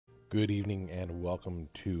Good evening and welcome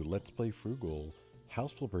to Let's Play Frugal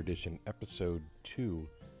House Flipper Edition Episode 2.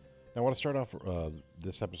 Now I want to start off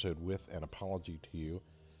this episode with an apology to you,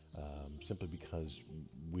 simply because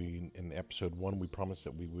in Episode 1 we promised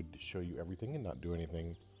that we would show you everything and not do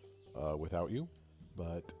anything without you.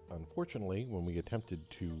 But unfortunately, when we attempted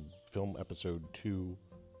to film Episode 2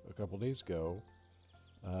 a couple days ago,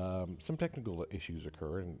 some technical issues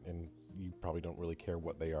occur, and you probably don't really care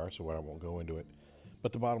what they are, so I won't go into it.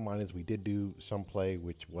 But the bottom line is we did do some play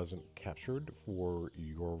which wasn't captured for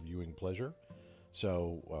your viewing pleasure.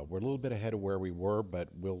 So we're a little bit ahead of where we were, but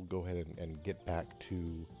we'll go ahead and get back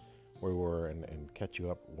to where we were and catch you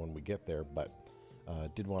up when we get there. But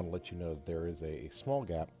did want to let you know that there is a small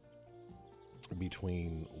gap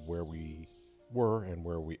between where we were and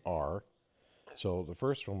where we are. So the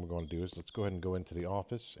first one we're going to do is let's go ahead and go into the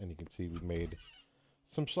office, and you can see we've made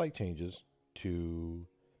some slight changes to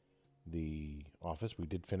the office. We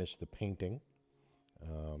did finish the painting.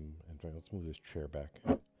 In fact, let's move this chair back.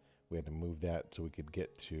 We had to move that so we could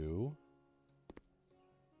get to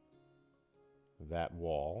that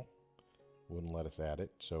wall. Wouldn't let us add it,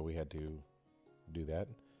 so we had to do that.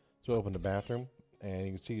 So open the bathroom, and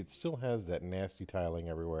you can see it still has that nasty tiling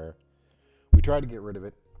everywhere. We tried to get rid of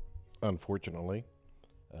it. Unfortunately,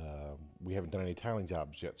 we haven't done any tiling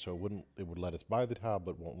jobs yet, so it would let us buy the tile,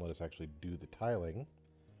 but won't let us actually do the tiling.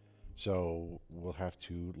 So we'll have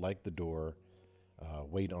to, like the door,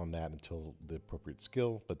 wait on that until the appropriate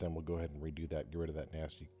skill, but then we'll go ahead and redo that, get rid of that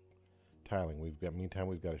nasty tiling. Meantime,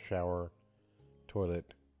 we've got a shower,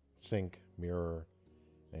 toilet, sink, mirror,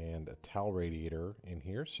 and a towel radiator in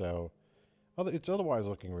here. So it's otherwise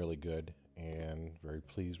looking really good, and very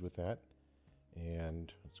pleased with that.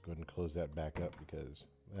 And let's go ahead and close that back up because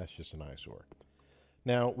that's just an eyesore.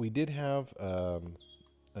 Now, we did have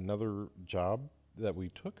another job that we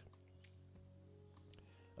took.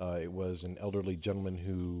 It was an elderly gentleman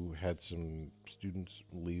who had some students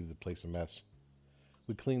leave the place a mess.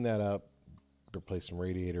 We cleaned that up, replaced some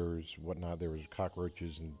radiators, whatnot. There was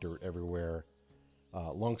cockroaches and dirt everywhere.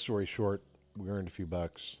 Long story short, we earned a few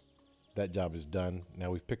bucks. That job is done. Now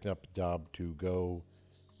we've picked up a job to go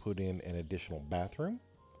put in an additional bathroom.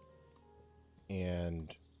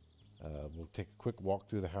 And we'll take a quick walk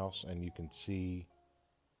through the house, and you can see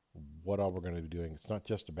what all we're going to be doing. It's not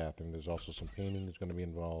just a bathroom. There's also some painting that's going to be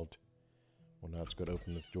involved. Well, now let's go to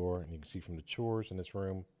open this door, and you can see from the chores in this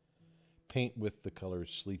room, paint with the color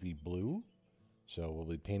Sleepy Blue. So we'll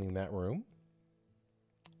be painting that room.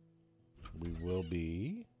 We will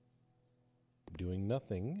be doing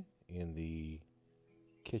nothing in the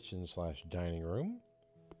kitchen / dining room.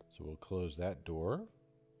 So we'll close that door.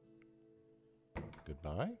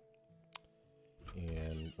 Goodbye.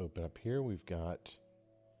 And open up here. We've got...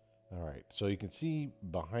 Alright, so you can see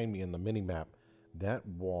behind me in the mini-map, that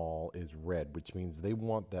wall is red, which means they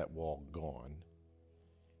want that wall gone.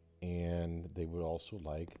 And they would also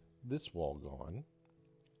like this wall gone.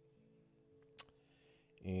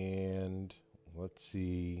 And let's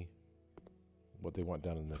see what they want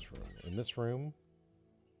done in this room. In this room,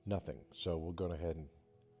 nothing. So we'll go ahead and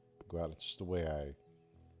go out. It's just the way I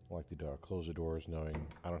like to do. I'll close the doors knowing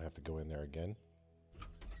I don't have to go in there again.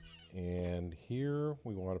 And here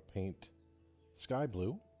we want to paint sky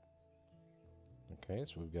blue. Okay,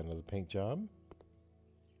 so we've got another paint job.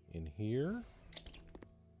 In here,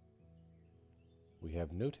 we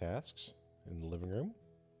have no tasks in the living room.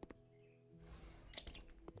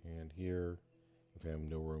 And here, we have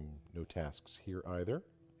no tasks here either.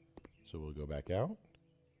 So we'll go back out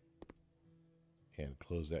and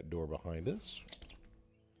close that door behind us.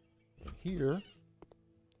 And here's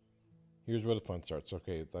where the fun starts.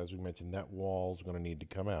 Okay, as we mentioned, that wall's going to need to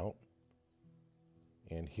come out.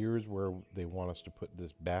 And here's where they want us to put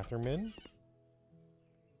this bathroom in.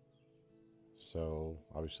 So,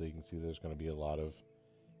 obviously you can see there's going to be a lot of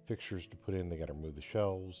fixtures to put in. They got to remove the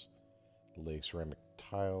shelves, lay ceramic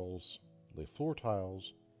tiles, lay floor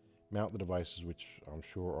tiles, mount the devices, which I'm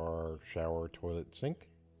sure are shower, toilet, sink.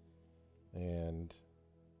 And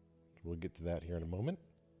we'll get to that here in a moment.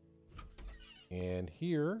 And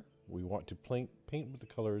here we want to paint with the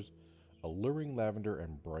colors alluring lavender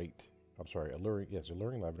and bright. I'm sorry,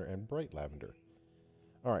 alluring lavender and bright lavender.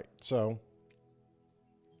 All right, so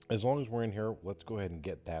as long as we're in here, let's go ahead and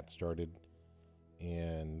get that started.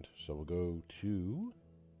 And so we'll go to,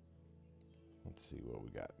 let's see what we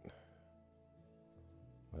got.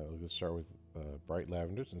 We'll go start with bright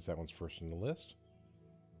lavender, since that one's first in the list.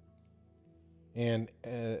 And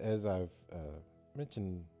as I've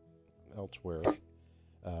mentioned elsewhere,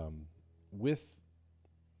 with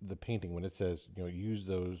the painting, when it says, use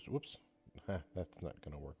those, whoops, that's not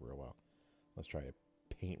going to work real well. Let's try it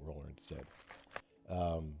paint roller instead.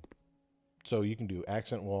 So you can do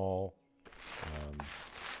accent wall.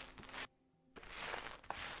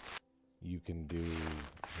 You can do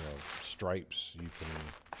stripes. You can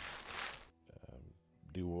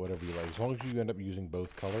do whatever you like. As long as you end up using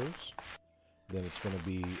both colors, then it's going to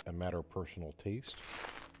be a matter of personal taste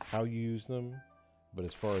how you use them. But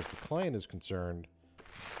as far as the client is concerned,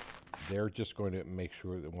 they're just going to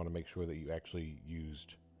want to make sure that you actually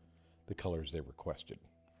used the colors they requested.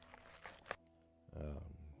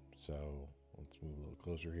 So let's move a little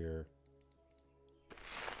closer here.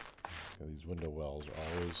 These window wells are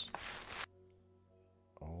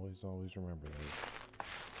always remember those.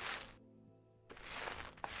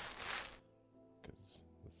 Because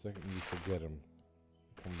the second you forget them,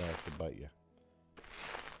 they come back to bite you.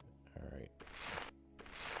 Alright.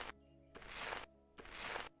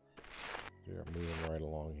 We're moving right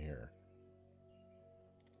along here.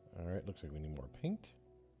 Alright, looks like we need more paint,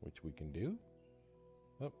 which we can do.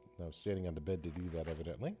 Oh, I was standing on the bed to do that,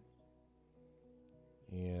 evidently.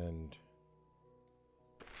 And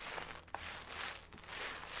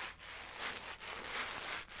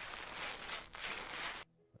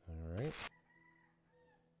alright.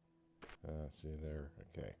 See there,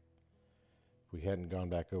 okay. If we hadn't gone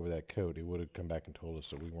back over that coat, it would have come back and told us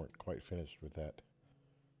that we weren't quite finished with that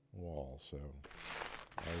wall, so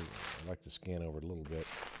I like to scan over it a little bit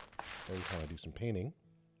every time I do some painting,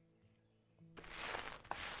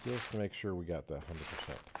 just to make sure we got the 100%.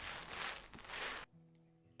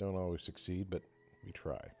 Don't always succeed, but we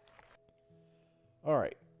try.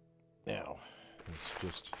 Alright, now it's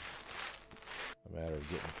just a matter of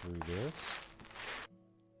getting through this.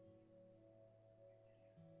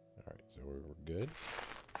 Alright, so we're good.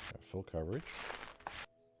 Got full coverage.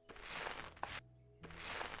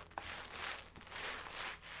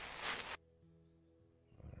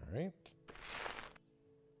 Alright.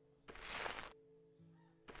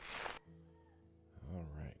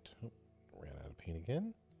 Alright. Oh, ran out of paint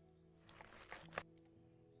again.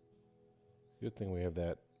 Good thing we have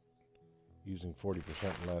that using 40%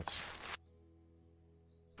 less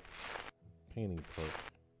painting perk.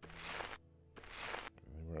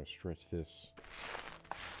 We're going to stretch this.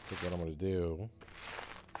 I think what I'm going to do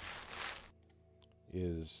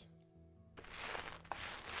is,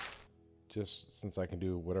 just since I can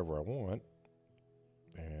do whatever I want,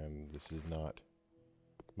 and this is not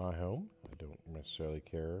my home, I don't necessarily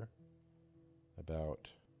care about.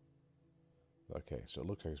 Okay, so it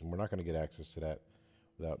looks like we're not going to get access to that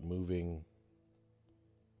without moving.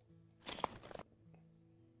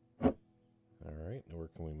 Alright, now where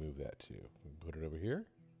can we move that to? Put it over here?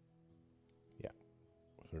 Yeah,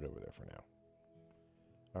 put it over there for now.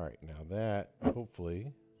 Alright, now that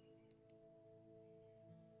hopefully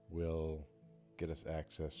will get us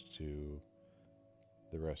access to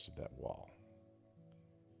the rest of that wall.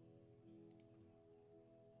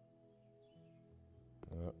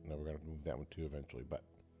 No, we're going to move that one too eventually, but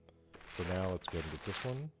for now, let's go ahead and get this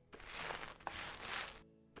one.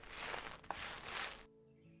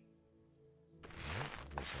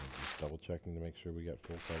 Right, just double checking to make sure we got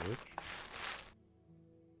full coverage.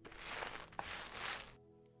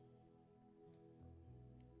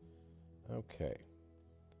 Okay,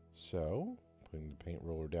 so putting the paint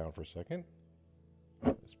roller down for a second.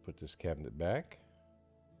 Let's put this cabinet back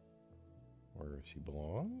where she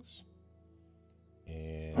belongs.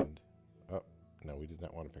 And, oh, no, we did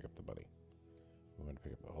not want to pick up the bunny. We want to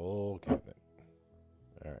pick up the whole cabinet.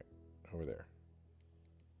 All right, over there.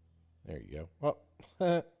 There you go.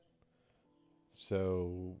 Oh,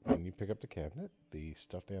 so when you pick up the cabinet, the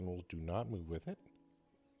stuffed animals do not move with it.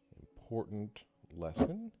 Important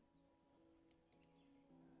lesson.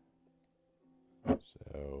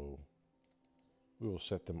 So we will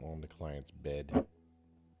set them on the client's bed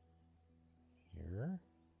here.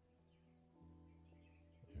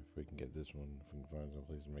 If we can get this one, if we can find some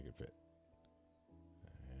place to make it fit.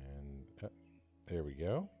 And there we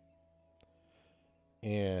go.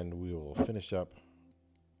 And we will finish up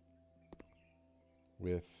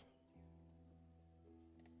with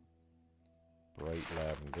bright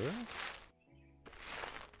lavender.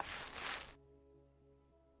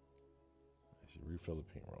 I should refill the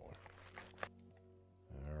paint roller.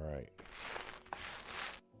 All right.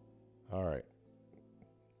 All right.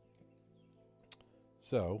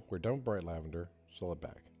 So, we're done with bright lavender. Sell it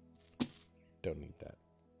back. Don't need that.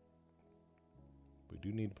 We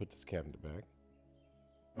do need to put this cabinet back.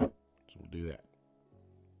 So we'll do that.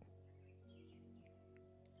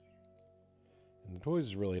 And the toys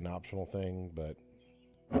is really an optional thing, but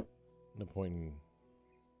no point in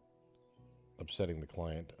upsetting the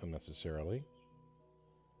client unnecessarily.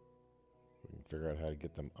 We can figure out how to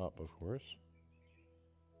get them up, of course.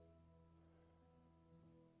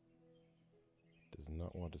 Does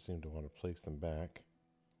not want to seem to want to place them back.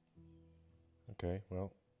 Okay,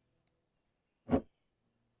 well. Old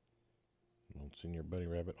Senior Bunny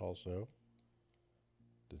Rabbit also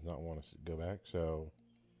does not want to go back, so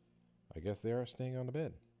I guess they are staying on the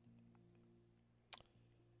bed.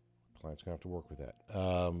 Client's going to have to work with that.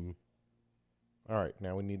 Alright,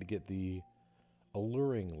 now we need to get the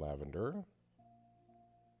alluring lavender.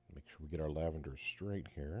 Make sure we get our lavender straight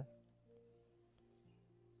here.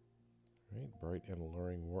 Right, bright and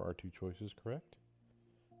alluring were our two choices, correct?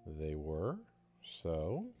 They were.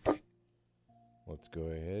 So, let's go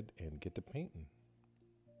ahead and get to painting.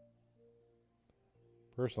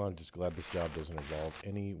 Personally, I'm just glad this job doesn't involve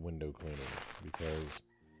any window cleaning, because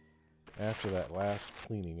after that last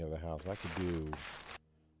cleaning of the house, I could do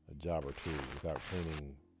a job or two without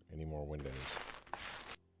cleaning any more windows.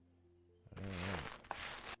 Alright.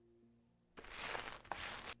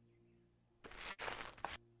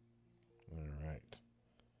 Alright.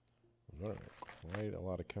 We're going to get quite a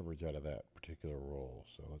lot of coverage out of that particular roll,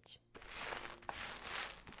 so let's...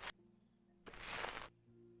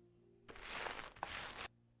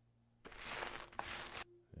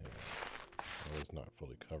 It's not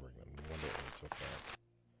fully covering them. No wonder it went so far.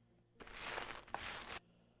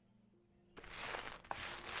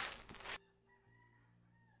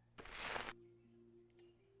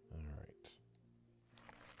 Alright.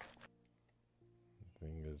 The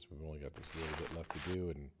thing is, we've only got this little bit left to do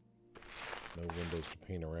and no windows to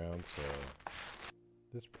paint around, so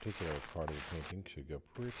this particular part of the painting should go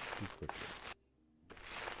pretty quickly.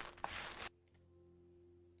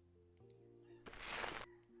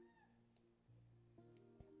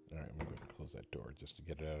 Alright, I'm going to close that door just to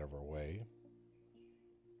get it out of our way.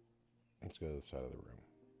 Let's go to the side of the room.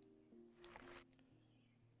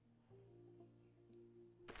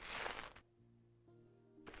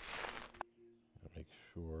 Make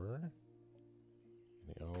sure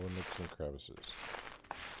all the nooks and crevices.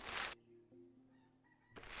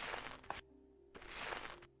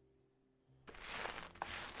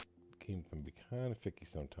 The game can be kind of finicky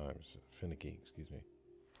sometimes. Finicky, excuse me.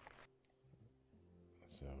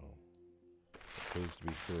 So, it pays to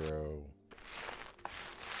be thorough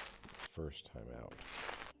first time out.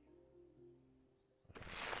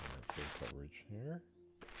 Full coverage here.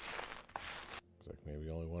 Looks like maybe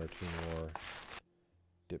only one or two more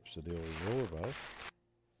dips of the old roller brush,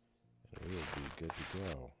 and we will be good to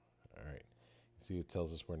go. Alright, see, it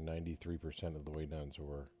tells us we're 93% of the way done, so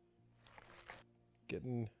we're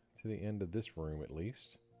getting to the end of this room at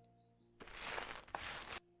least.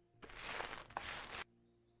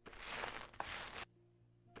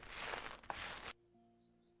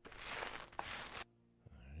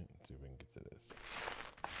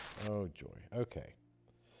 Oh joy. Okay.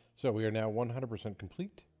 So we are now 100%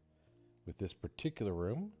 complete with this particular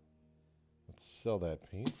room. Let's sell that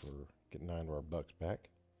paint for getting $9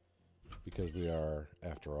 back, because we are,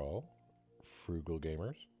 after all, frugal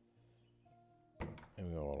gamers. And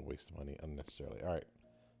we don't want to waste money unnecessarily. Alright.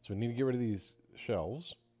 So we need to get rid of these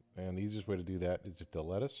shelves. And the easiest way to do that is, if they'll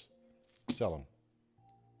let us, sell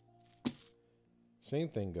them. Same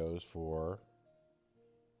thing goes for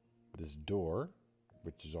this door,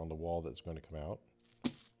 which is on the wall that's going to come out,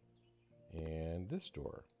 and this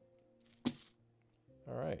door.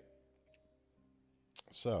 Alright,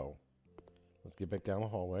 so let's get back down the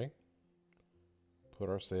hallway, put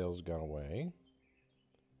our sales gun away,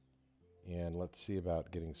 and let's see about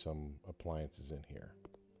getting some appliances in here.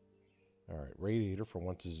 Alright, radiator for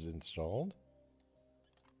once is installed,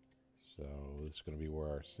 so this is going to be where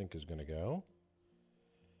our sink is going to go,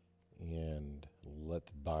 and let's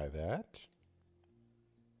buy that.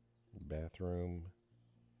 Bathroom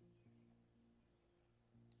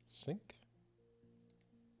sink,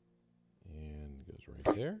 and it goes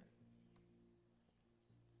right there.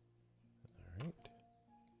 All right.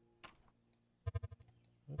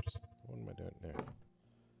 Oops, what am I doing there?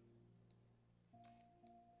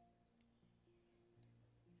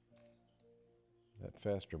 That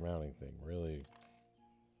faster mounting thing really is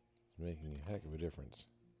making a heck of a difference.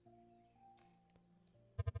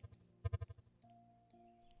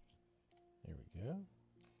 There we go.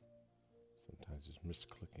 Sometimes just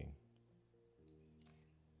misclicking.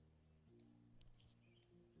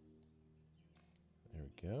 There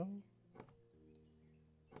we go.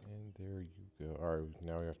 And there you go. Alright,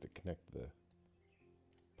 now we have to connect the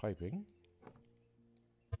piping.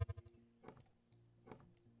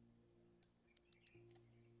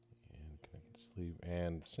 And connect the sleeve.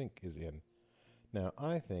 And the sink is in. Now,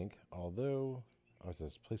 I think, although... Oh, it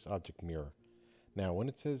says place object mirror. Now, when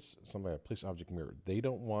it says something like place object mirror, they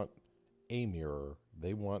don't want a mirror.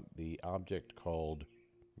 They want the object called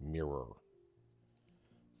mirror.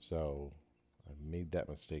 So I made that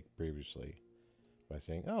mistake previously by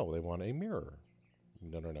saying, oh, they want a mirror.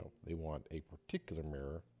 No, no, no. They want a particular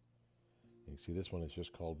mirror. And you see this one is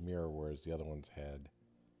just called mirror, whereas the other ones had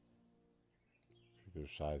their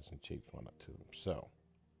size and shapes went up to them. So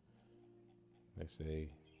they say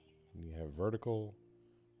you have vertical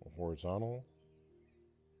or horizontal.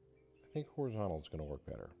 I think horizontal is going to work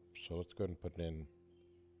better. So let's go ahead and put it in.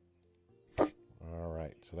 All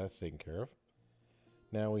right, so that's taken care of.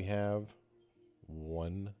 Now we have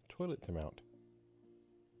one toilet to mount.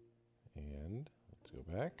 And let's go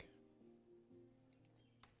back.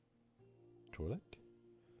 Toilet.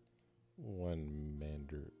 One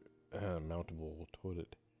mountable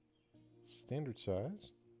toilet. Standard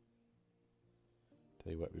size.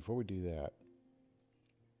 Tell you what, before we do that,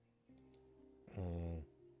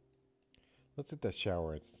 let's hit that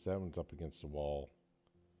shower. That one's up against the wall.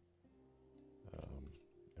 And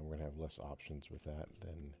we're going to have less options with that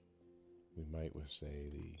than we might with, say,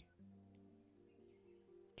 the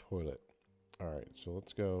toilet. Alright, so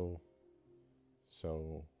let's go.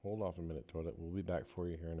 So hold off a minute, toilet. We'll be back for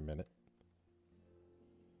you here in a minute.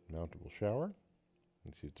 Mountable shower.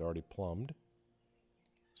 You see it's already plumbed.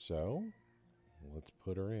 So let's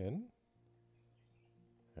put her in.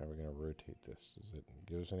 How are we going to rotate this? Does it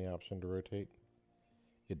give us any option to rotate?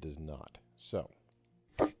 It does not. So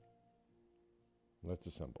let's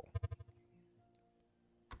assemble.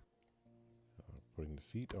 Putting the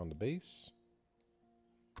feet on the base.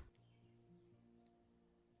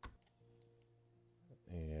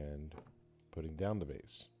 And putting down the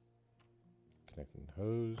base. Connecting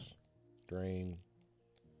hose, drain,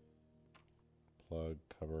 plug,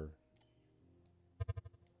 cover.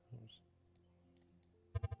 Oops.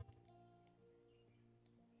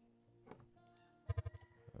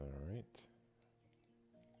 All right.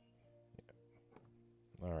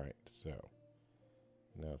 Yeah. All right, so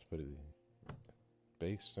now let's put the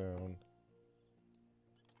base down,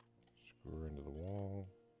 screw her into the wall,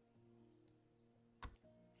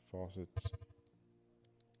 faucets,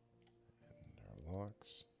 and our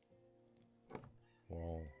locks,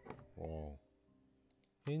 wall,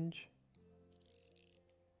 hinge,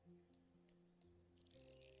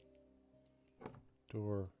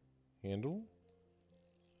 door, handle,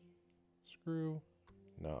 screw,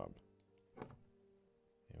 knob.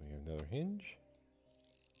 And we have another hinge.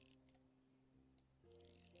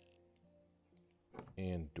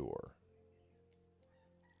 And door.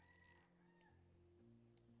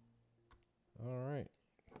 Alright.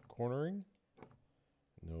 Cornering.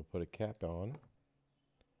 And then we'll put a cap on.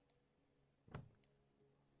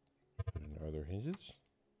 Put in our other hinges.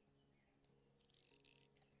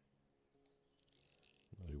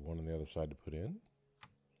 There'll be one on the other side to put in.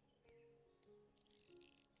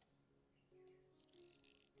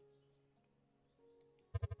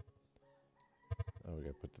 Oh, we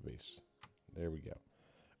gotta put the base. There we go.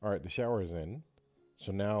 Alright, the shower is in.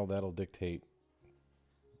 So now that'll dictate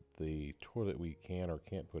the toilet we can or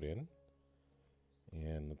can't put in.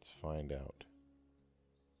 And let's find out.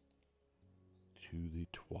 To the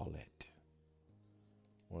toilet.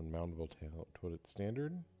 One mountable toilet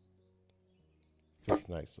standard. Fits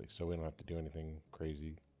nicely, so we don't have to do anything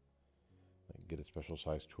crazy. Like get a special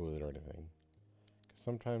size toilet or anything. Because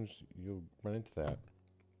sometimes you'll run into that.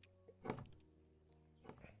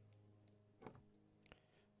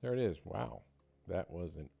 There it is. Wow. That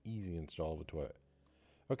was an easy install of a toilet.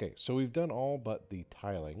 Okay, so we've done all but the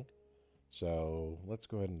tiling. So let's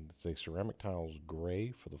go ahead and say ceramic tiles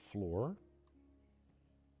gray for the floor.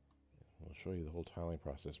 I'll show you the whole tiling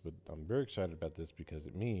process, but I'm very excited about this because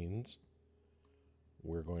it means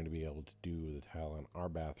we're going to be able to do the tile in our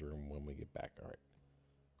bathroom when we get back. All right.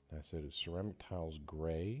 I said it's ceramic tiles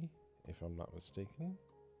gray, if I'm not mistaken.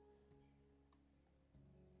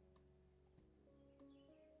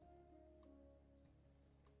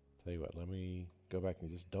 Tell you what, let me go back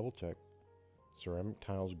and just double check. Ceramic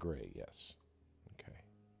tiles gray, yes. Okay.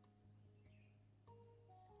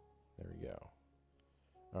 There we go.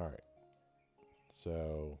 All right.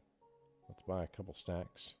 So let's buy a couple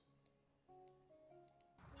stacks.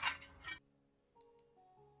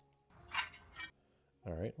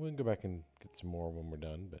 All right, we can go back and get some more when we're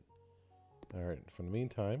done, but all right, for the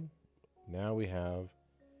meantime, now we have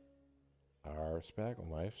our spackle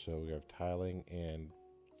knife. So we have tiling and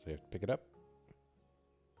so you have to pick it up.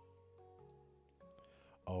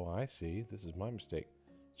 Oh, I see. This is my mistake.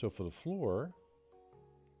 So for the floor,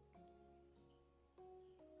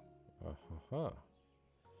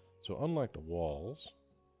 so unlike the walls,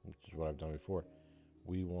 which is what I've done before,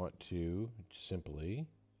 we want to simply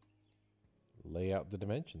lay out the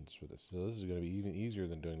dimensions for this. So this is going to be even easier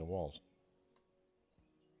than doing the walls.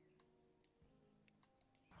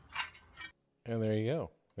 And there you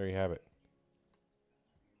go. There you have it.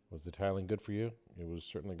 Was the tiling good for you? It was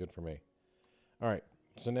certainly good for me. All right.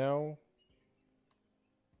 So now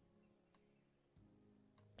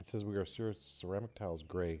it says we are ceramic tiles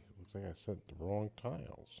gray. Looks like I sent the wrong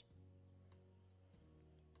tiles.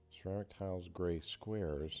 Ceramic tiles gray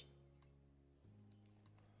squares.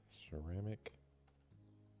 Ceramic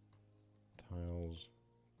tiles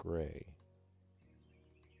gray.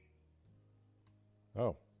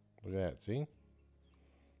 Oh, look at that. See?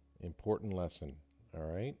 Important lesson. All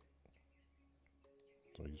right.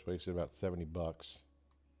 So he's wasted about 70 bucks,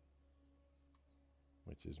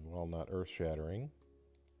 which is, well, not earth-shattering.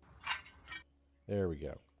 There we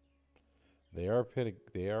go. They are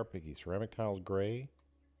picky. Ceramic tiles gray.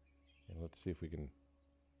 And let's see if we can...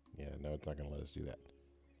 Yeah, no, it's not going to let us do that.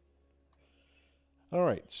 All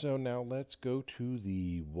right, so now let's go to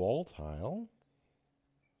the wall tile.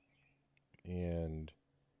 And...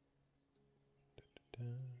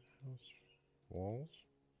 walls.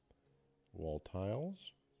 Wall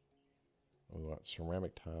tiles. We want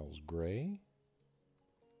ceramic tiles gray.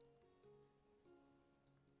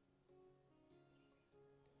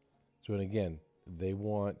 So, and again, they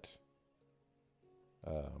want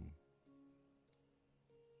all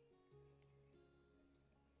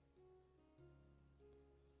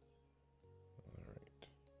right.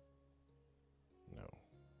 No,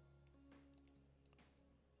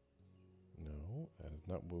 that is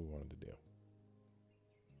not what we wanted to do.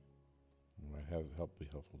 It might be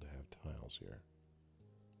helpful to have tiles here,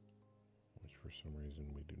 which for some reason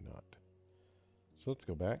we do not. So let's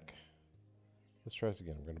go back. Let's try this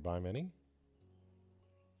again. We're going to buy many.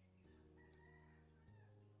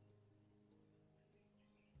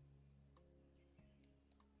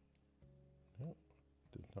 No,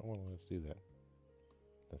 does not want to let us do that.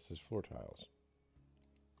 This is floor tiles.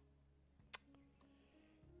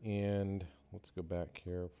 And let's go back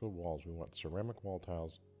here for walls. We want ceramic wall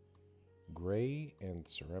tiles gray and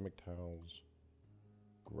ceramic tiles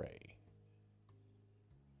gray.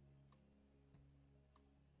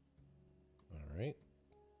 All right.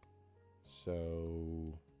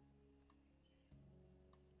 So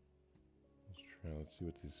let's see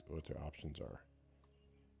what their options are.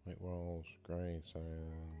 White walls, gray,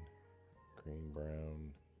 cyan, cream,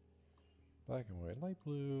 brown, black and white, light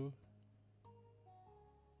blue.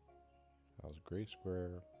 Tiles gray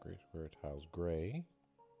square, tiles gray.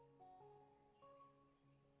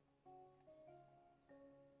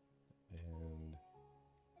 And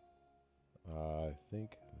I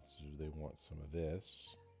think they want some of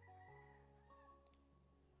this.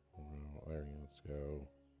 Well, there we go. Let's go.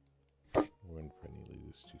 We're going to probably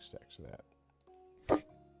lose 2 stacks of that.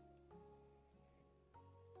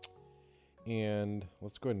 And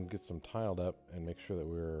let's go ahead and get some tiled up and make sure that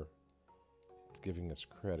we're giving us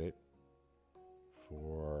credit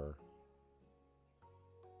for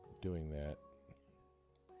doing that.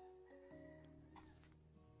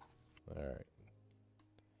 All right.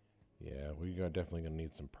 Yeah, we're definitely going to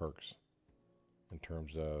need some perks in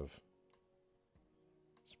terms of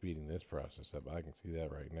speeding this process up. I can see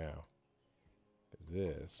that right now. Because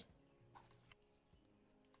this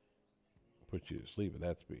puts you to sleep at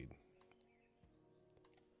that speed.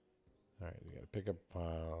 All right, we got to pick up a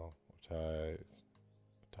pile of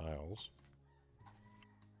tiles.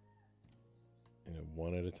 And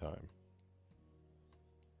one at a time.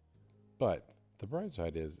 But the bright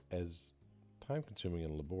side is, as time-consuming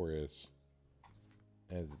and laborious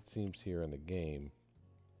as it seems here in the game,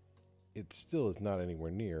 it still is not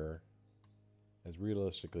anywhere near as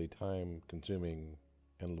realistically time-consuming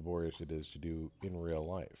and laborious it is to do in real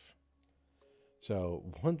life. So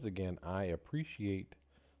once again, I appreciate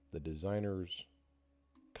the designer's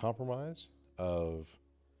compromise of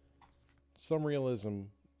some realism,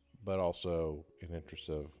 but also in interest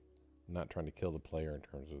of not trying to kill the player in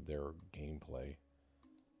terms of their gameplay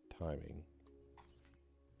timing.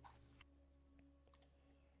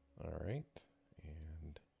 All right,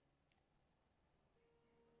 and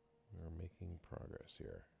we're making progress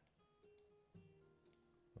here.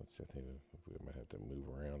 Let's see, I think we might have to move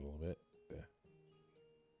around a little bit. There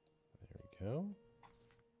we go.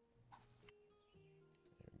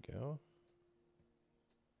 There we go.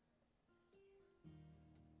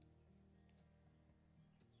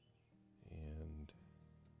 And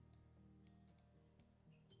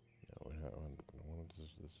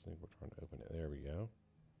this thing we're trying to open it. There we go.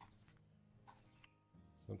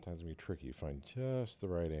 Sometimes it can be tricky to find just the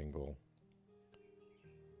right angle.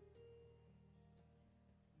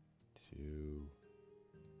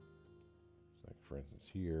 for instance,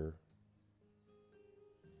 here,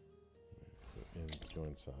 and let's go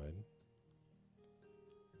inside,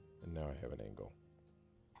 and now I have an angle.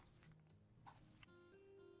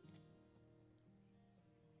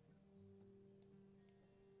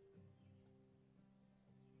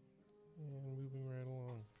 And moving right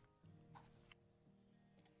along.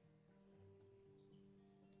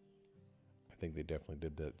 I think they definitely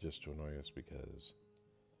did that just to annoy us because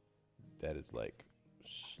that is like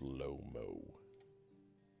slow-mo.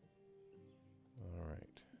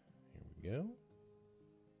 Alright, here we go.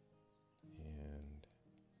 And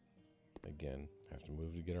again, have to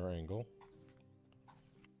move to get our angle.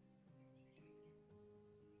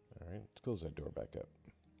 Alright, let's close that door back up.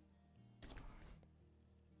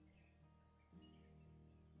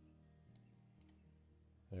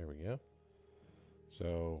 There we go.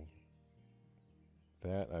 So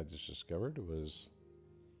that I just discovered was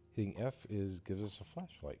hitting F gives us a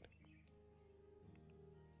flashlight.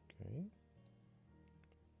 Okay.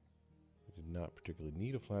 We did not particularly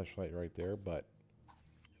need a flashlight right there, but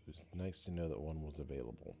it was nice to know that one was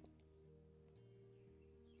available.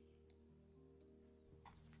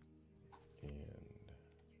 And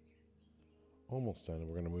almost done.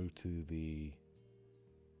 We're going to move to the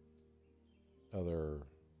other.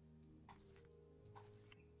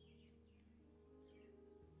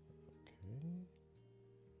 Okay.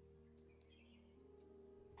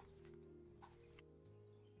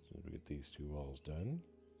 So we get these two walls done.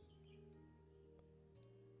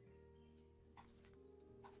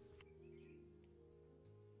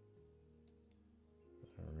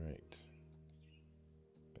 All right.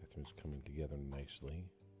 Bathroom's coming together nicely.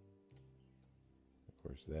 Of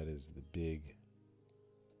course, that is the big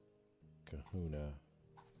kahuna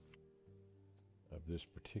of this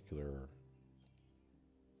particular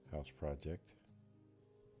house project.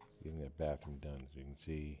 Getting that bathroom done. As you can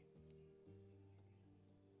see,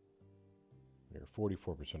 we're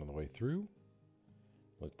 44% of the way through.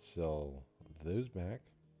 Let's sell those back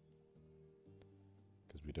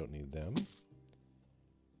because we don't need them.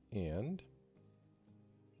 And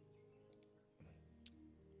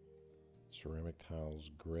ceramic tiles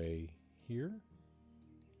gray here.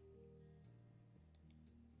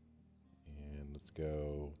 And let's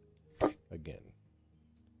go again.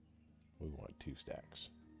 We want 2 stacks.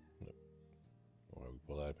 Nope. Well, we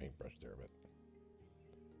pull out a paintbrush there, but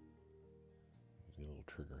get a little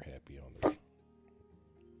trigger happy on the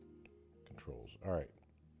controls. All right.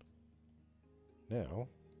 Now,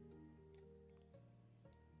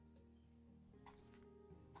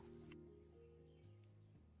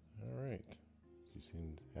 all right. You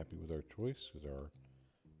seem happy with our choice because our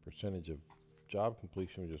percentage of job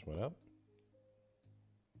completion just went up.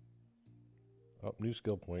 Oh, new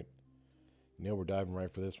skill point. You know we're diving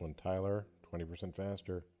right for this one. Tyler, 20%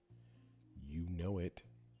 faster. You know it.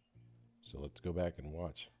 So let's go back and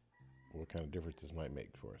watch what kind of difference this might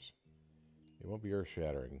make for us. It won't be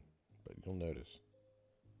earth-shattering, but you'll notice.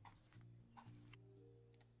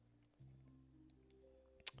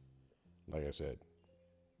 Like I said,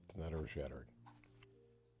 it's not earth-shattering.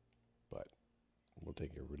 But we'll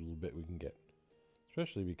take every little bit we can get.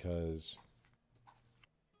 Especially because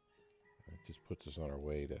it just puts us on our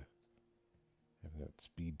way to having that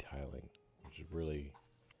speed tiling, which is really,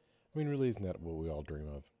 I mean, really isn't that what we all dream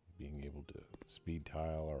of? Being able to speed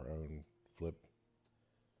tile our own flip.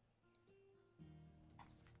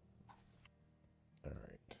 All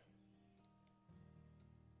right.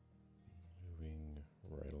 Moving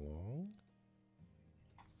right along.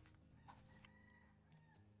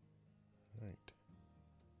 All right.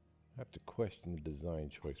 I have to question the design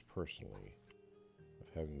choice personally of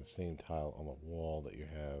having the same tile on the wall that you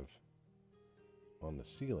have on the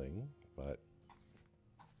ceiling, but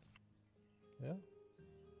yeah,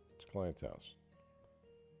 it's client's house.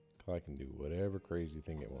 Client can do whatever crazy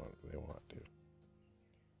thing they want to.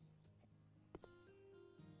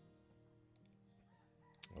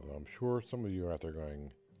 Although I'm sure some of you are out there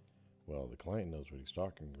going, well, the client knows what he's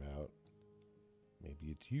talking about.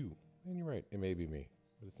 Maybe it's you. And you're right, it may be me,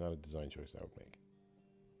 but it's not a design choice I would make.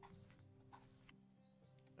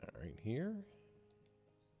 All right, here.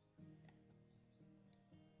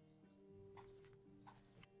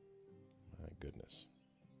 My goodness.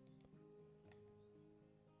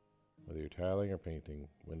 Whether you're tiling or painting,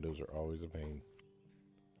 windows are always a pain.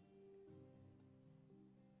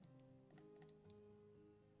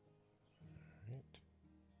 All right.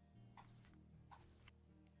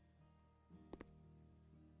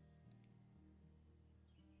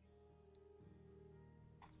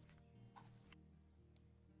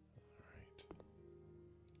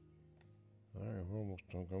 All right, we're almost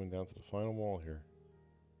coming down to the final wall here.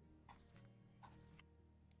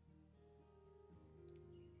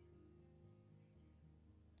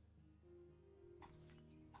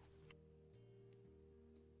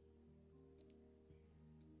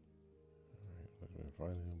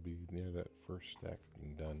 finally be near that first stack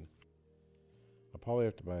being done. I'll probably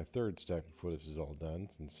have to buy a third stack before this is all done,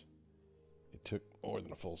 since it took more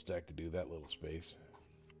than a full stack to do that little space.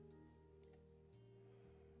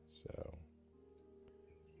 So,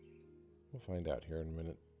 we'll find out here in a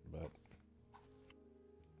minute, but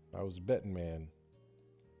if I was a betting man,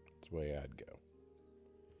 that's the way I'd go.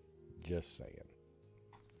 Just saying.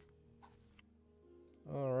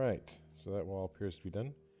 Alright, so that wall appears to be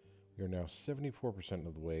done. We are now 74%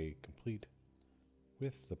 of the way complete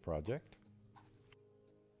with the project.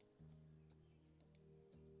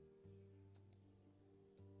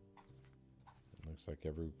 It looks like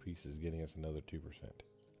every piece is getting us another 2%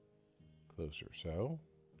 closer. So,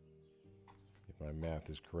 if my math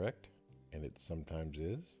is correct, and it sometimes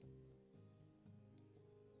is,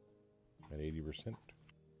 at 80%, we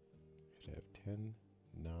should have 10,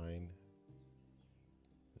 9,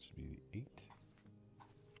 this would be the 8.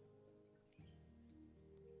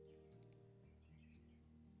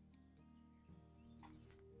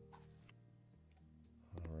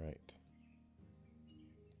 All right.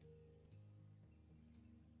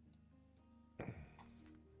 All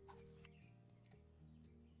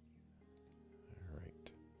right.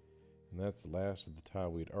 And that's the last of the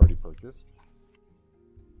tile we'd already purchased.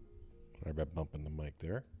 Sorry about bumping the mic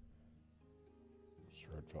there.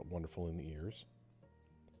 Sure, it felt wonderful in the ears.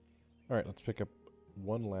 All right, let's pick up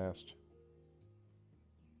one last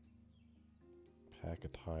pack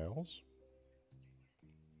of tiles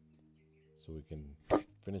so we can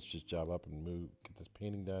finish this job up and get this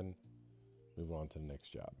painting done, move on to the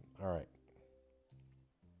next job. All right.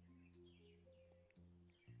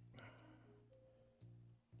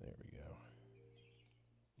 There we go.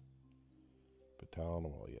 Put tile on the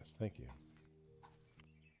wall, yes, thank you.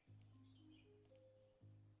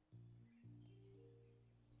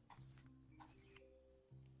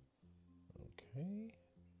 Okay.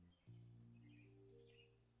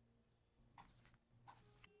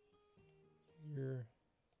 Here.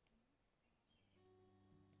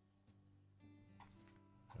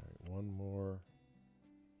 All right, one more.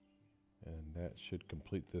 And that should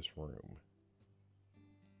complete this room.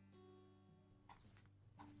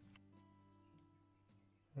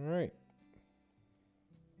 All right.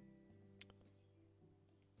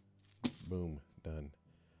 Boom, done.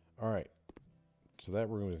 All right. So that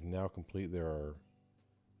room is now complete. There are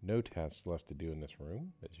no tasks left to do in this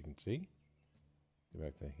room, as you can see. Go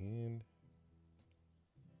back to the hand.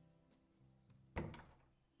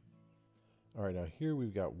 All right, now here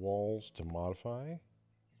we've got walls to modify,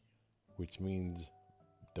 which means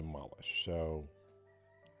demolish. So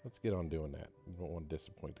let's get on doing that. We don't want to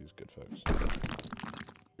disappoint these good folks.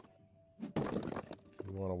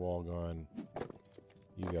 You want a wall gone,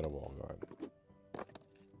 you got a wall gone.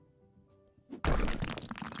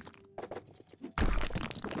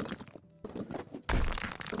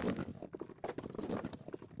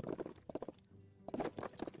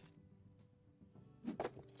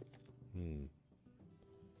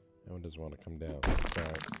 That one doesn't want to come down.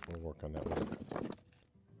 Alright, we'll work on that one.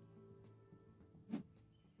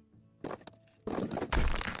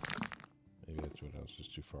 Maybe that's what I was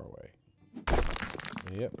just too far away.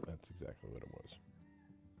 Yep, that's exactly what it was.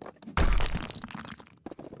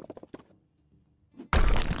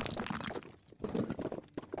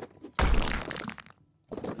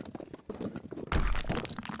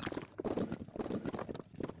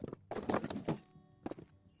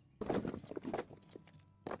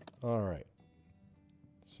 All right,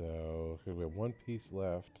 so here we have one piece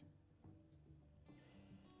left,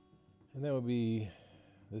 and that would be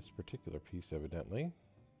this particular piece, evidently.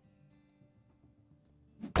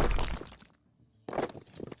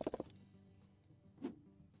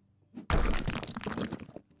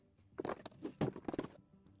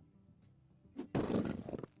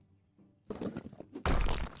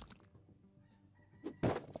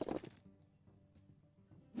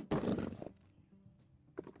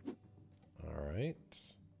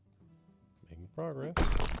 Making progress.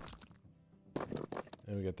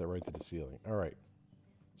 And we got that right to the ceiling. All right.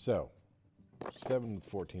 So, 7 to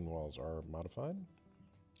 14 walls are modified.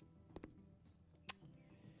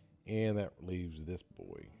 And that leaves this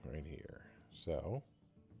boy right here. So,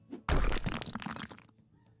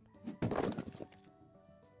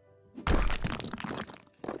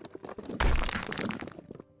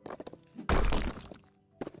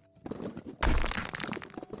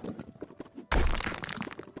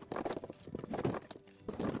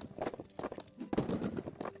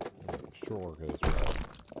 sure goes well.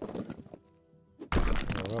 Oh,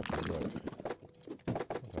 well, look.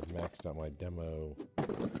 If I've maxed out my demo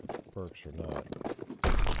perks or not.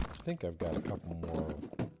 I think I've got a couple more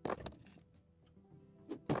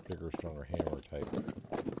bigger, stronger hammer type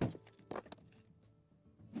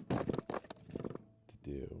to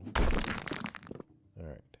do. All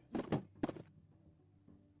right.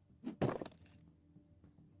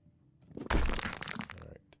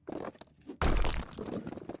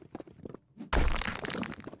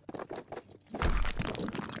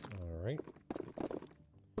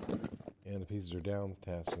 And the pieces are down. The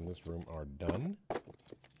tasks in this room are done.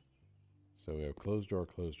 So we have closed door,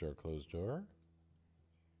 closed door, closed door,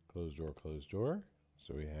 closed door, closed door.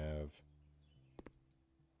 So we have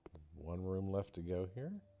one room left to go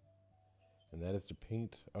here. And that is to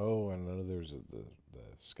paint. Oh, and I know there's the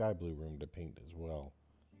sky blue room to paint as well.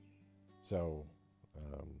 So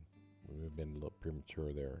we've been a little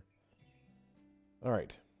premature there. All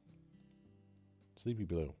right. Sleepy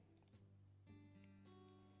Blue.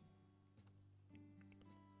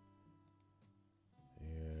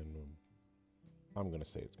 I'm going to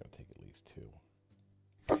say it's going to take at least 2.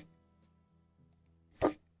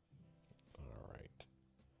 All right.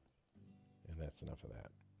 And that's enough of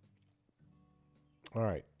that. All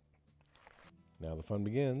right. Now the fun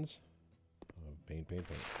begins. Paint, paint,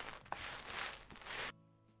 paint.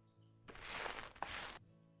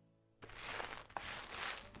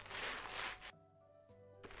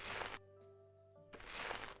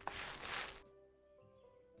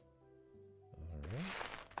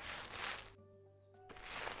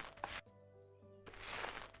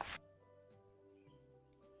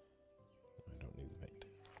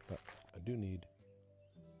 I do need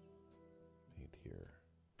paint here.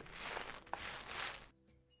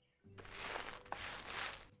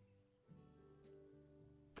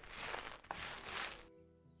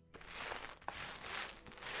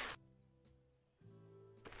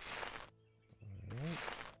 All right.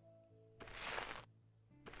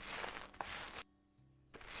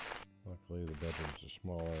 Luckily the bedrooms are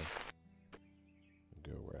smaller.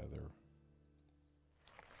 Go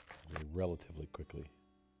relatively quickly.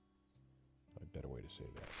 A better way to say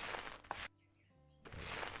that.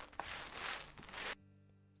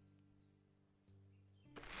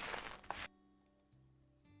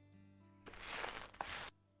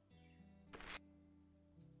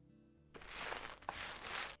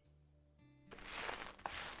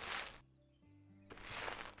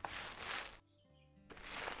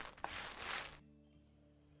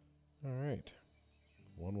 All right,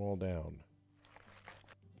 one wall down,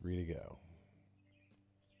 3 to go.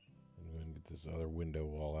 I'm going to get this other window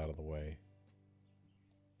wall out of the way.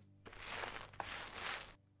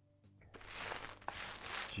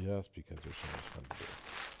 Just because there's so much fun to do.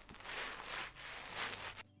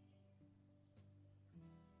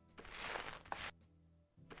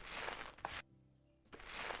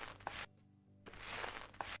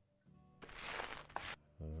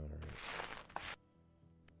 All right.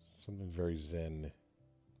 Something very zen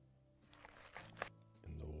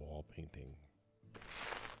in the wall painting.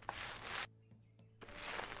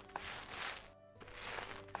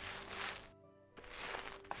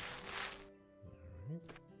 All right.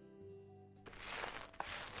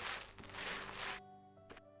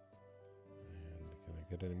 And can I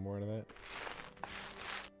get any more out of that?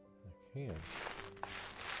 I can.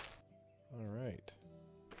 All right.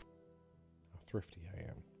 How thrifty I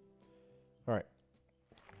am. All right.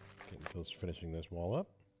 Getting close to finishing this wall up.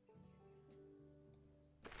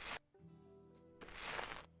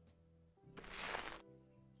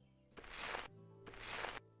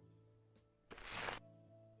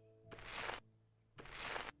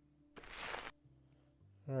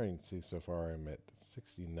 All right, you can see so far I'm at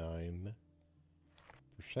 69%.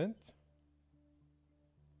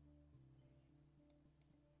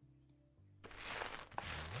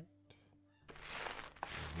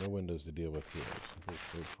 No windows to deal with here. Simple,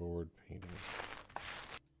 straightforward painting.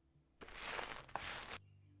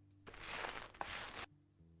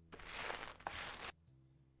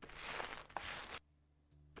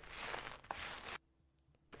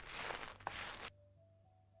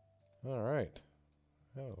 All right.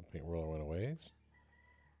 Oh, the paint roller went a ways,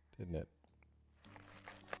 didn't it?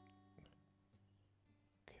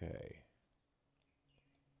 Okay.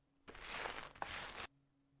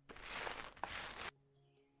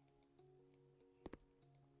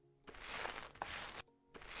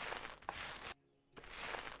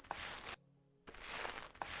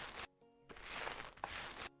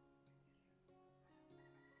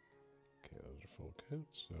 Those are full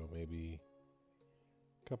coats, so maybe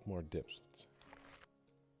a couple more dips.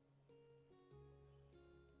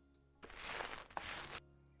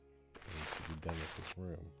 We should be done with this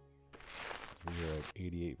room. We are at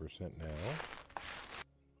 88% now.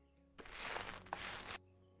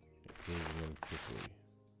 Closing in quickly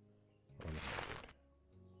on 100.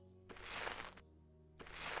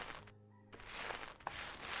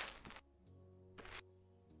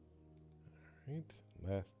 Alright,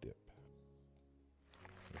 last dip.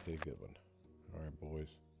 Let's get a good one. Alright, boys.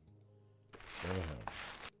 Go to home.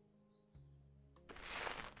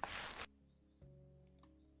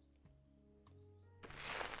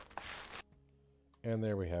 And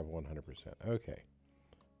there we have 100%. Okay.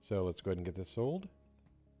 So let's go ahead and get this sold.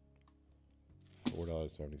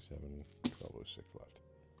 $4.77, $12.06 left.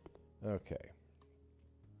 Okay.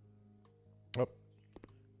 Oh,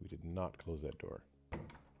 we did not close that door.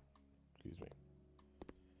 Excuse me.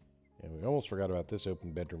 And we almost forgot about this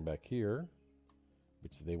open bedroom back here,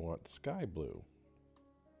 which they want sky blue.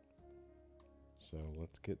 So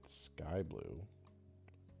let's get sky blue.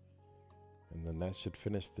 And then that should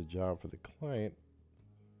finish the job for the client.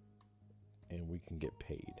 And we can get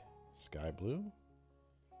paid. Sky blue.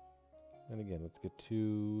 And again, let's get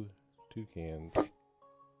two cans.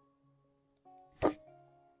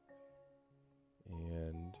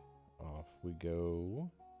 And off we go.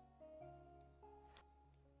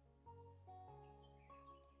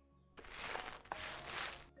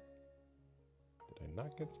 Did I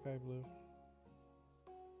not get sky blue?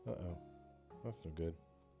 Uh-oh. That's no good.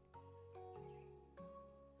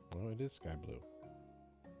 Oh, it is sky blue.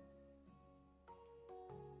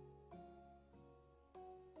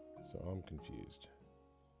 So I'm confused.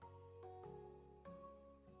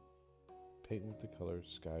 Paint with the color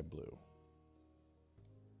sky blue.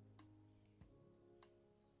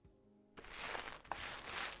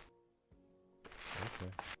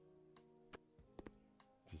 Okay.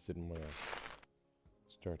 Just didn't want to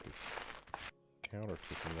start the counter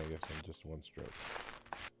clicking, I guess, on just one stroke.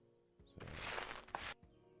 So,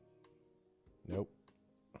 nope.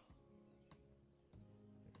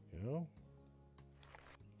 There we go.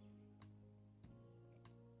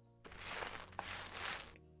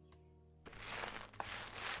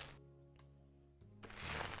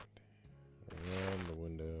 Around the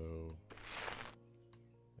window,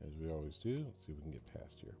 as we always do. Let's see if we can get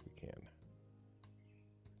past here if we can.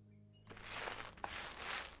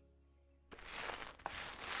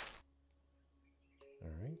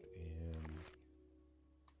 Alright, and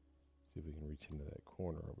see if we can reach into that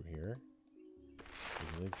corner over here. We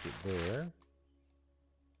can link it there.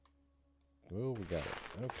 Oh, we got it.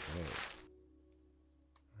 Okay.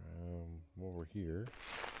 Over here.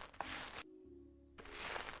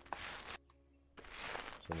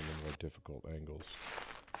 Some of the more difficult angles.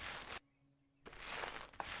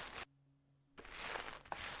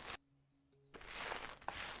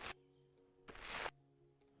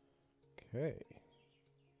 Okay.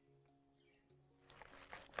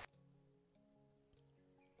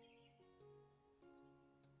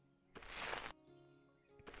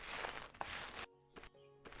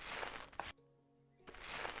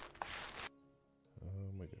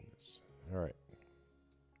 Oh my goodness. All right.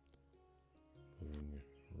 Moving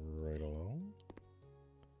right along.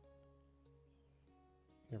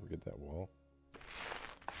 Never get that wall.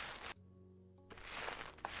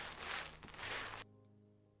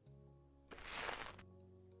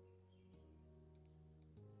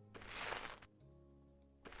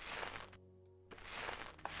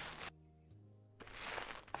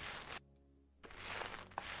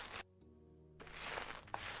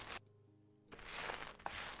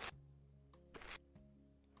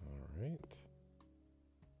 Alright.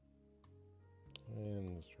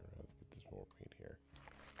 And let's turn around. Let's get this more paint here.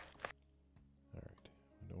 Alright.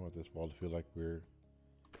 We don't want this wall to feel like we've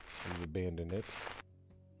abandoned it.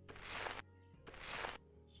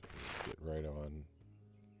 So we get right on.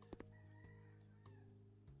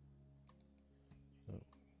 Oh,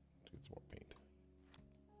 let's get some more paint.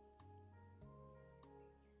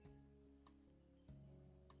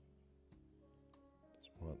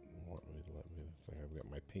 Want me to let me. It's like I've got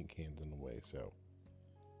my paint cans in the way, so.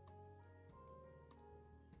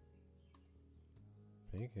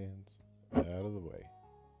 Paint cans out of the way.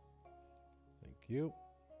 Thank you.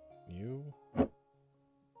 You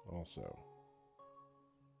also.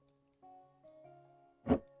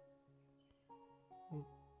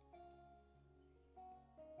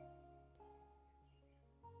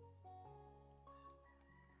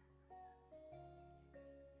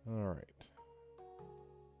 All right.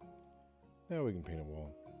 Now we can paint a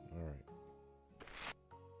wall. All right.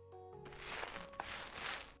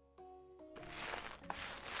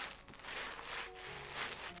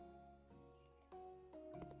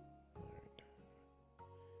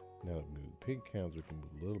 Now that we move the pink cans, we can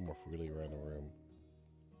move a little more freely around the room.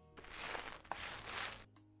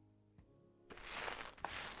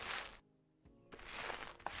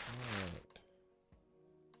 Alright.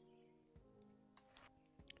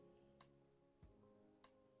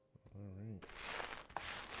 Alright.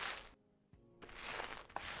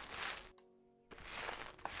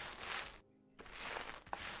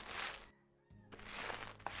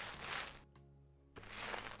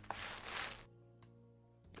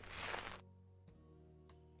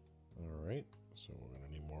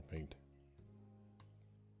 more paint.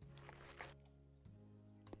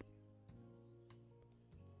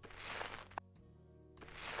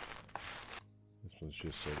 This one's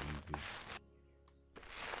just so easy.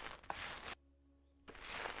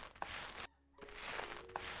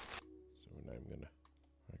 So we're not even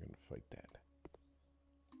gonna fight that.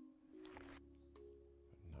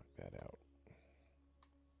 Knock that out.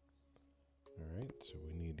 Alright, so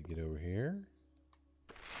we need to get over here.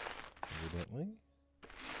 Evidently.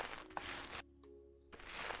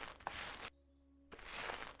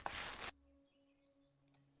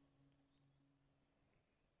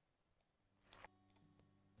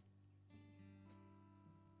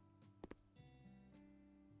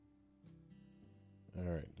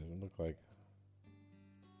 Alright, doesn't look like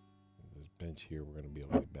this bench here we're going to be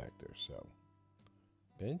able to get back there. So,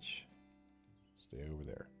 bench, stay over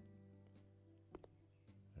there.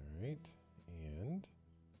 Alright, and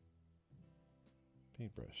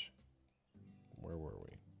paintbrush. Where were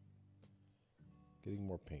we? Getting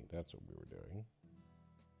more paint, that's what we were doing.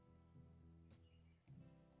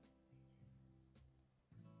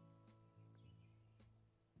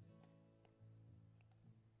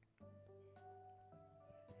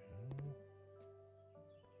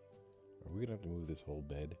 Are we gonna have to move this whole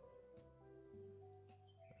bed?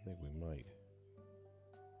 I think we might.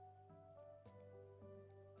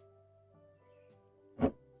 So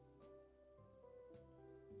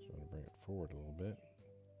I'm gonna bring it forward a little bit,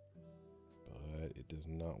 but it does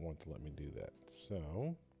not want to let me do that.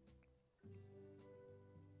 So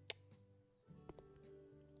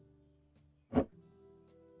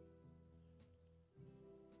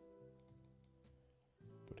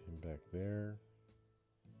put him back there.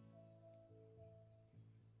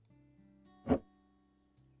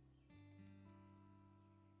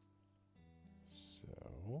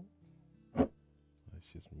 Let's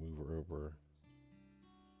just move her over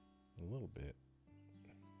a little bit.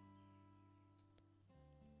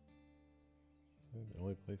 The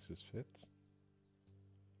only place this fits.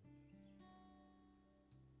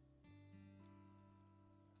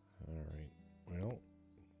 Alright, well,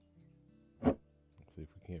 let's see if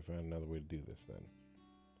we can't find another way to do this then.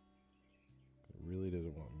 It really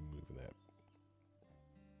doesn't want me moving that.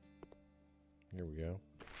 Here we go.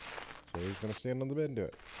 So he's going to stand on the bed and do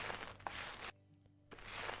it.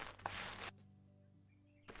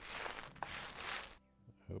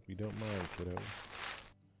 Hope you don't mind, kiddo. Alright.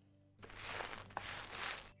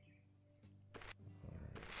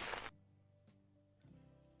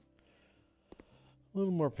 A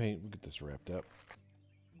little more paint, we'll get this wrapped up.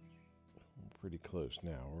 We're pretty close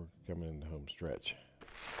now. We're coming into home stretch.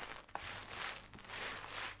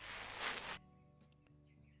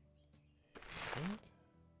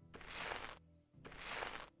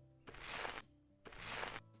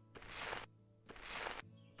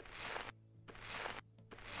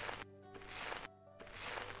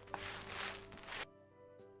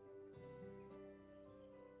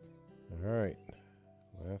 Alright,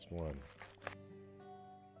 last one.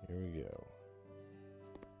 Here we go.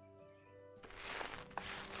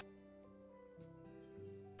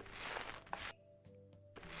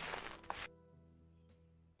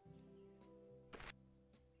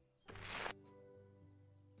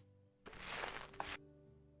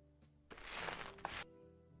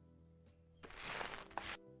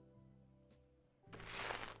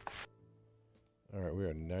 Alright, we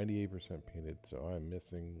are 98% painted, so I'm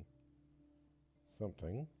missing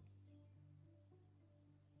something.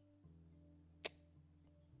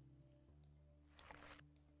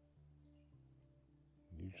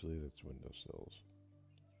 Usually that's windowsills.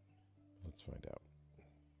 Let's find out.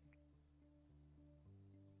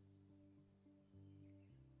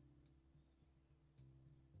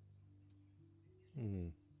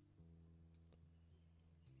 Doesn't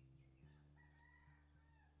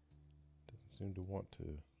seem to want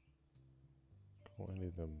to call any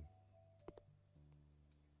of them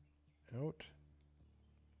out.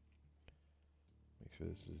 Make sure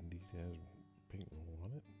this is indeed has paint roll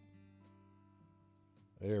on it.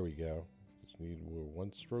 There we go. We're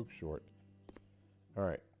one stroke short.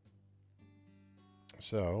 Alright.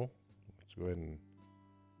 So, let's go ahead and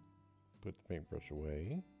put the paintbrush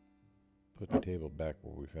away. Put the table back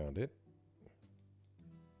where we found it.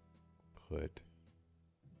 Put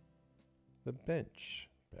the bench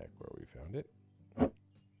back where we found it.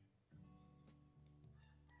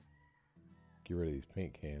 Get rid of these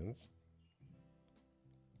paint cans.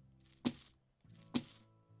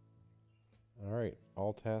 Alright,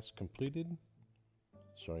 all tasks completed.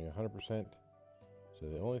 Showing 100%. So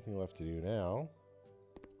the only thing left to do now,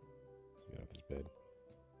 get off this bed,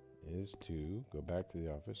 is to go back to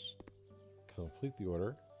the office, complete the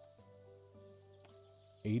order,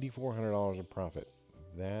 $8,400 in profit.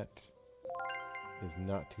 That is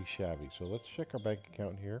not too shabby. So let's check our bank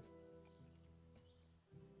account here.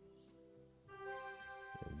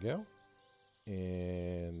 There we go.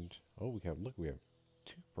 And oh, we have 2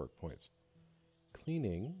 perk points.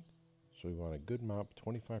 Cleaning. So we want a good mop,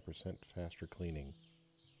 25% faster cleaning.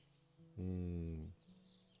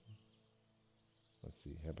 Let's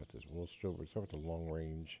see. How about this? We'll start with the long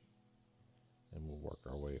range, and we'll work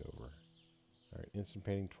our way over. All right, instant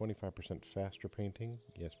painting, 25% faster painting.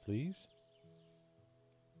 Yes, please.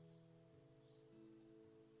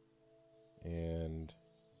 And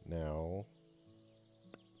now,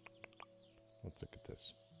 let's look at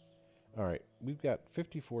this. All right, we've got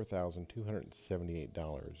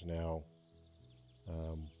 $54,278. Now,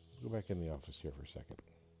 go back in the office here for a second.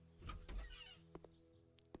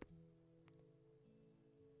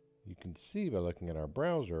 You can see by looking at our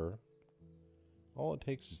browser, all it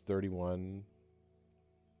takes is 30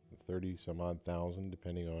 some odd thousand,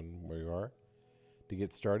 depending on where you are, to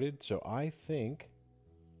get started. So I think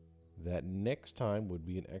that next time would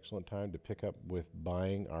be an excellent time to pick up with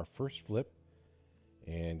buying our first flip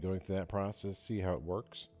and going through that process, see how it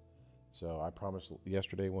works. So I promised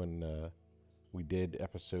yesterday when we did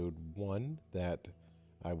episode 1 that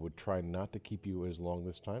I would try not to keep you as long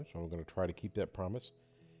this time. So I'm going to try to keep that promise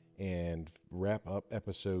and wrap up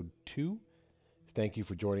episode 2. Thank you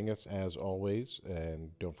for joining us as always,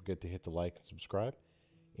 and don't forget to hit the like and subscribe.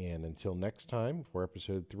 And until next time for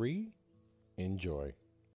episode 3, enjoy.